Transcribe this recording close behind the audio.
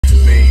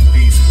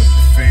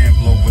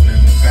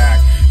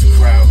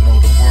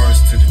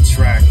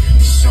track. The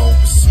show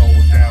was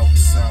sold out.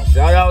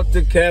 Shout out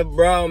to Kev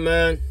Brown,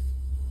 man.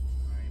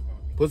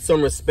 Put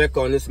some respect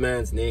on this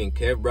man's name.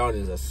 Kev Brown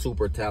is a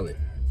super talent.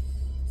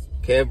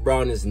 Kev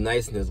Brown is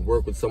nice and has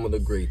worked with some of the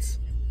greats.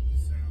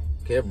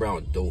 Kev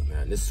Brown dope,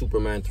 man. This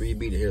Superman 3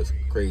 beat here is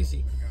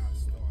crazy.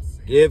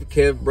 Give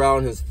Kev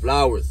Brown his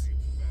flowers.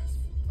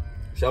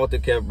 Shout out to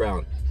Kev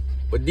Brown.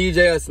 But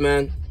D.J.S,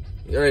 man,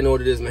 you already know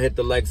what it is, man. Hit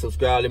the like,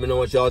 subscribe. Let me know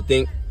what y'all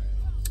think.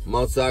 I'm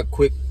outside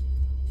quick.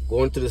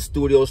 Going to the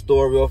studio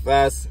store real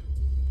fast.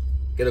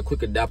 Get a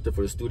quick adapter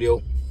for the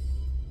studio.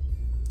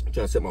 I'm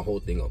trying to set my whole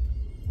thing up.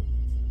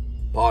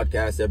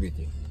 Podcast,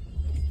 everything.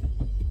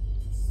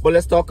 But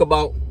let's talk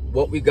about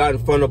what we got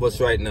in front of us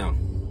right now.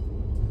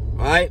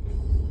 Alright?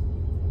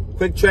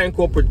 Quick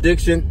tranquil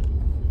prediction.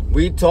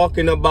 We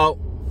talking about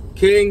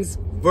Kings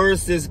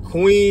versus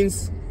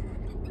Queens,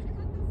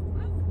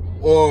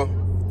 or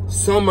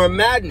Summer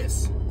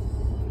Madness.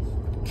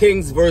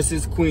 Kings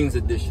versus Queens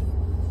edition,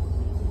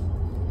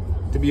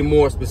 to be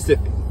more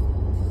specific.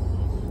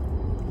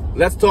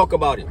 Let's talk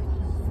about it.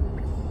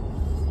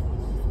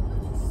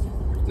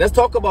 Let's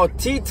talk about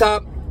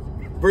T-Top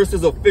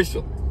versus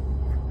Official.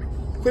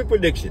 Quick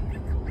prediction.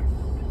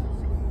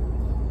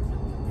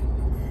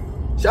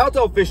 Shout out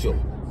to Official.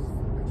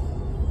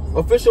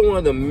 Official, one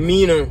of the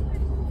meaner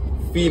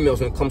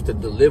females when it comes to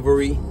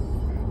delivery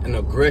and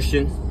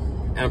aggression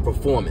and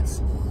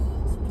performance.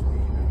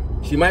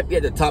 She might be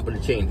at the top of the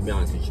chain, to be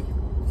honest with you.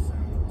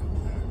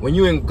 When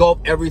you engulf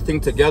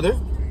everything together,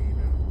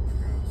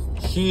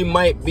 she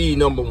might be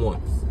number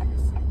one.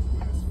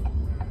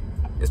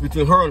 It's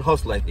between her and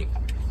Hustle, I think.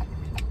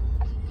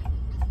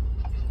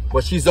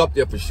 But she's up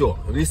there for sure,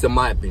 at least in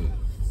my opinion.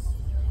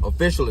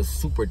 Official is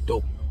super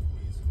dope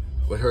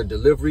with her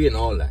delivery and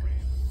all that.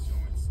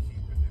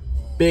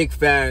 Big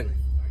fan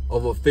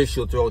of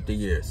Official throughout the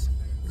years.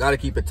 Gotta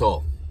keep it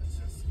tall.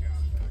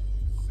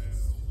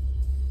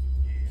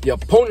 The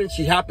opponent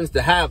she happens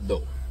to have,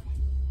 though,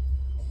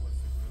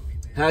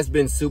 has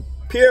been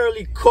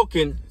superiorly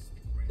cooking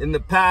in the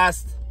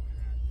past.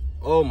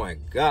 Oh my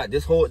God,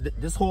 this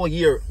whole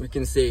year we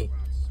can say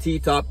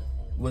T-Top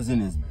was in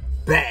his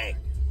bag.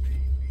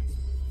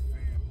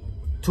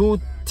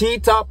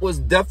 T-Top was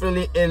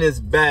definitely in his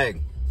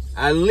bag.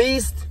 At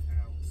least,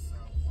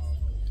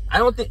 I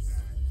don't think.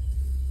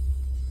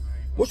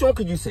 Which one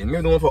could you say?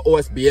 Maybe the one for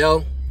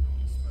OSBL.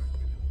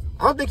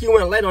 I don't think he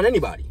went light on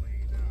anybody.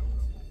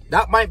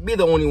 That might be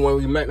the only one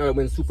where he might not have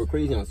been super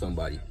crazy on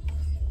somebody.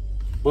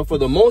 But for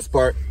the most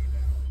part,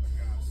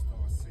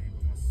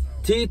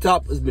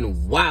 T-Top has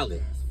been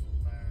wilding.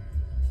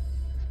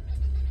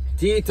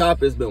 T-Top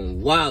has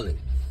been wilding.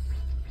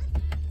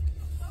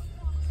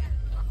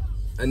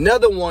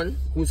 Another one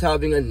who's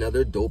having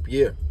another dope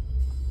year.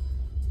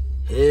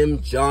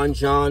 Him,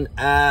 John,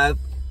 Av,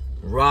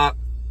 Rock.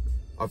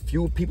 A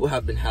few people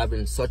have been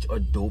having such a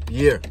dope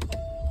year.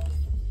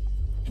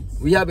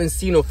 We haven't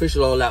seen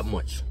Official all that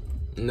much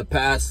in the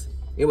past,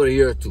 maybe a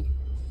year or two.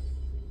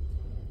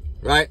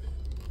 Right?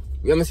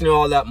 We haven't seen her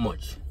all that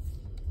much.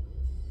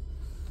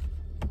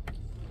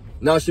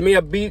 Now, she may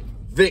have beat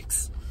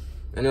Vix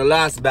in her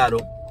last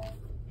battle,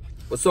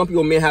 but some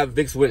people may have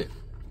Vix winning.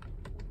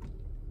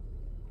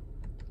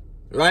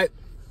 Right?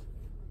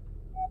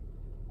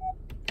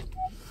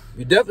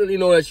 We definitely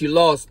know that she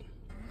lost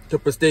to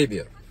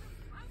Prestavia.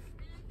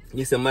 At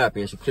least in my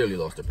opinion, she clearly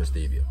lost to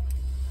Prestavia.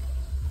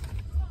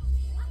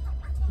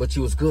 But she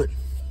was good.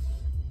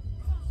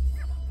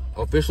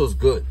 Official's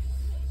good.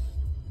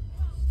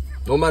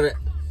 No matter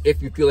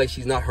if you feel like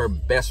she's not her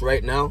best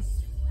right now,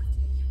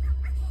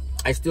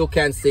 I still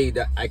can't say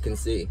that I can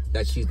say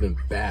that she's been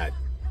bad.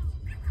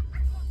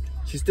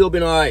 She's still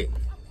been alright.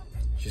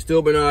 She's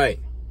still been alright.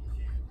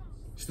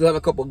 Still have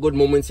a couple good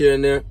moments here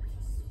and there.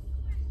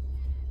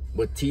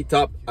 But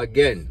T-Top,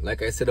 again,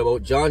 like I said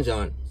about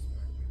John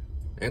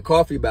and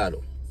Coffee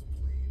Battle,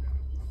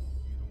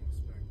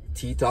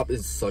 T-Top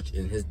is such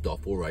in his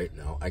duffel right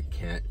now. I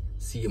can't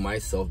see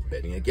myself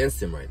betting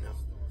against him right now.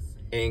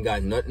 Ain't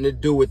got nothing to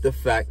do with the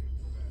fact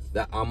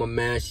that I'm a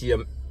man, she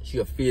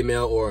a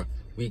female, or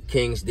we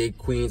kings, they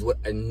queens,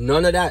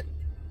 none of that.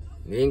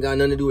 It ain't got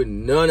nothing to do with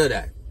none of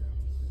that.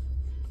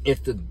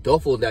 It's the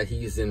duffel that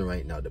he's in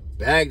right now, the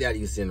bag that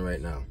he's in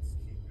right now.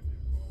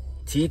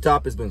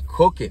 T-Top has been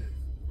cooking.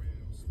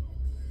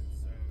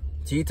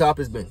 T-Top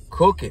has been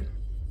cooking.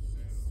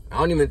 I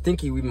don't even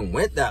think he even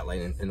went that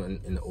light in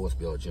the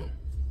OSBL gym.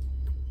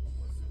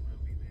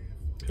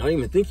 I don't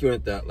even think he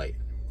went that light.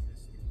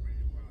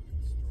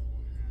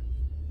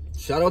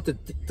 Shout out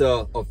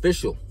to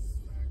Official.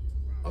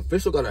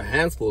 Official got her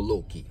hands full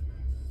low-key.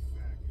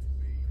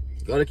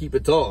 Gotta keep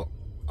it tall.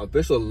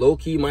 Official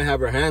low-key might have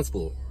her hands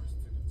full.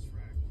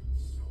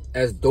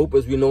 As dope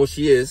as we know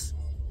she is,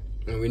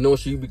 and we know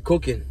she be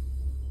cooking,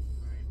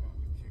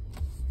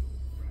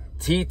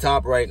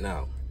 T-Top right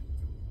now,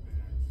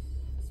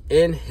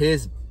 in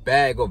his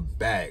bag of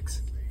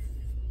bags.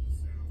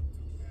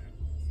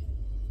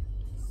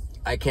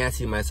 I can't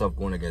see myself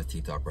going against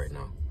T-Top right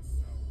now.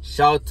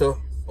 Shout out to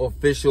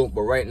Official,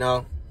 but right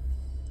now,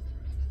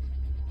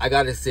 I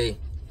gotta say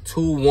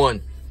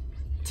 2-1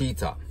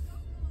 T-Top.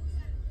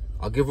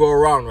 I'll give her a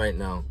round right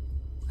now.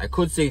 I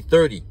could say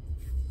 30,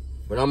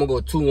 but I'm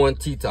going to go 2-1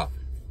 T-top.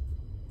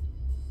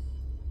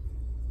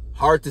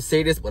 Hard to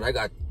say this, but I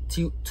got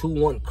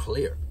 2-1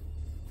 clear.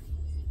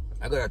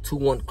 I got a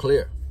 2-1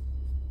 clear.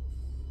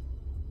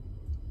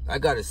 I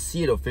got to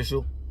see it,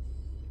 official.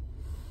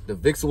 The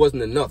VIX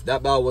wasn't enough.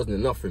 That battle wasn't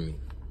enough for me.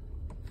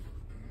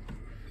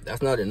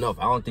 That's not enough.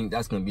 I don't think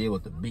that's going to be able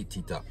to beat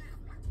T-top.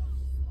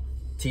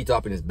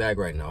 T-top in his bag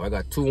right now. I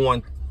got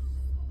 2-1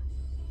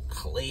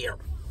 clear.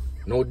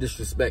 No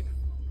disrespect.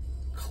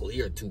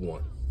 Clear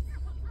 2-1.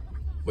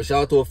 But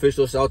shout out to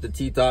official. Shout out to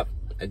T-top.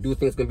 I do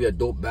think it's going to be a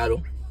dope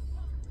battle.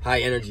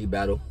 High energy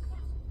battle.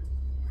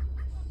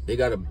 They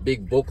got a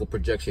big vocal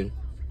projection,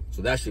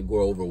 so that should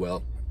go over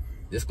well.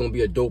 This is going to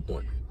be a dope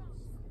one.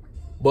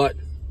 But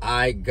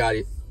I got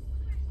it.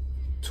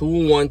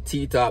 2-1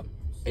 T-top.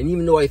 And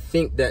even though I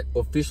think that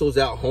officials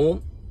at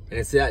home, and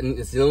it's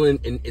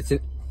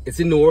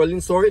in New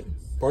Orleans, sorry,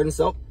 pardon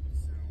self.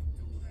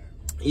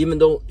 Even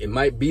though it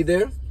might be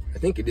there, I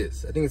think it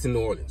is. I think it's in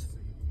New Orleans.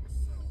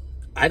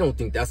 I don't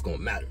think that's gonna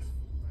matter.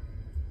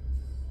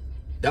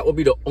 That would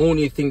be the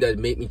only thing that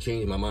made me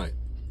change my mind.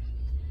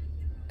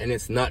 And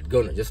it's not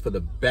gonna, just for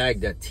the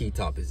bag that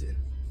T-top is in.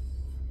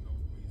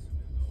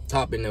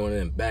 Top in one of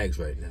them bags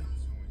right now.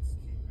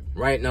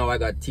 Right now I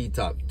got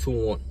T-top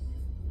 2-1.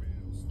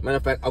 Matter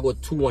of fact, I'll go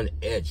 2-1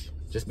 edge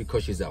just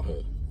because she's at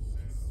home.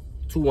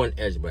 2-1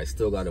 edge, but I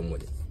still got him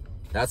with it.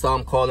 That's how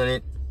I'm calling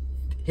it.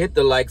 Hit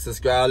the like,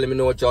 subscribe, let me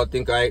know what y'all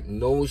think, alright?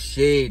 No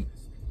shade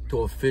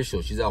to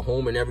official. She's at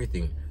home and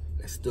everything.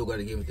 I still got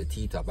to give it to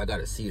T-top. I got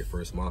to see it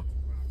first, ma.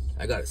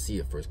 I got to see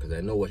it first because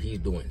I know what he's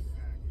doing.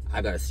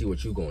 I got to see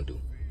what you going to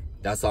do.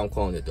 That's how I'm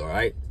calling it, though,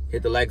 alright?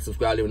 Hit the like,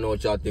 subscribe, let me know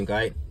what y'all think,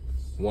 alright?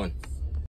 1.